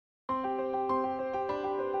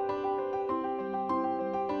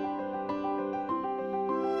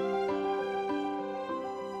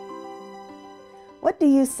do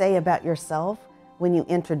you say about yourself when you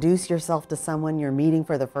introduce yourself to someone you're meeting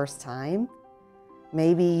for the first time?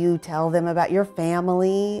 Maybe you tell them about your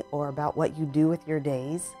family or about what you do with your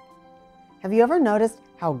days. Have you ever noticed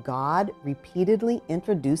how God repeatedly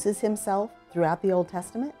introduces himself throughout the Old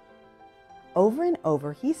Testament? Over and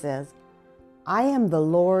over, he says, "I am the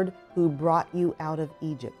Lord who brought you out of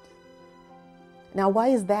Egypt." Now, why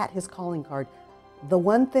is that his calling card? The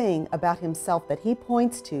one thing about himself that he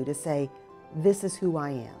points to say, "This is who I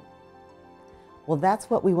am." Well, that's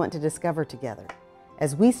what we want to discover together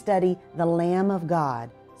as we study the Lamb of God,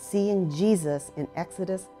 seeing Jesus in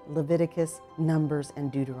Exodus, Leviticus, Numbers,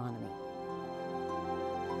 and Deuteronomy.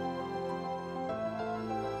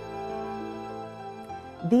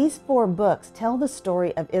 These 4 books tell the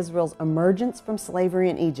story of Israel's emergence from slavery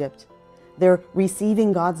in Egypt, their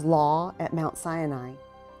receiving God's law at Mount Sinai,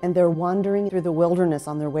 and their wandering through the wilderness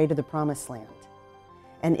on their way to the Promised Land.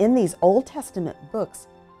 And in these Old Testament books,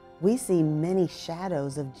 we see many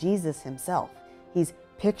shadows of Jesus himself. He's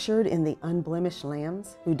pictured in the unblemished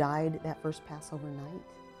lambs who died that first Passover night.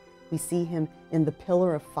 We see him in the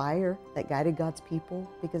pillar of fire that guided God's people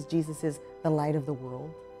because Jesus is the light of the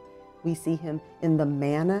world. We see him in the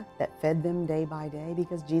manna that fed them day by day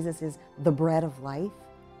because Jesus is the bread of life.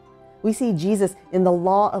 We see Jesus in the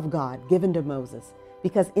law of God given to Moses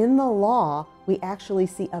because in the law we actually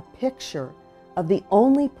see a picture of the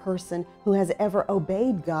only person who has ever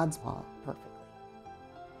obeyed God's law perfectly.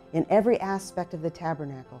 In every aspect of the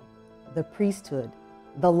tabernacle, the priesthood,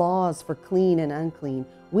 the laws for clean and unclean,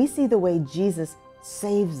 we see the way Jesus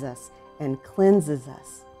saves us and cleanses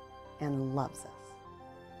us and loves us.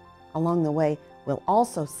 Along the way, we'll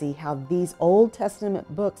also see how these Old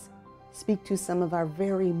Testament books speak to some of our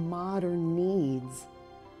very modern needs,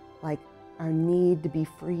 like our need to be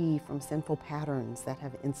free from sinful patterns that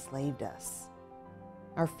have enslaved us,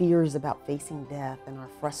 our fears about facing death, and our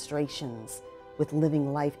frustrations with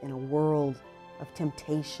living life in a world of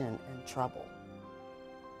temptation and trouble.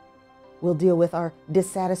 We'll deal with our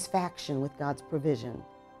dissatisfaction with God's provision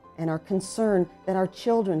and our concern that our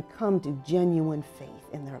children come to genuine faith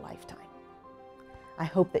in their lifetime. I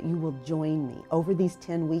hope that you will join me over these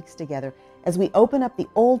 10 weeks together as we open up the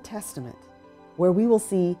Old Testament, where we will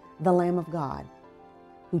see the Lamb of God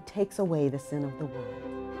who takes away the sin of the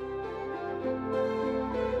world.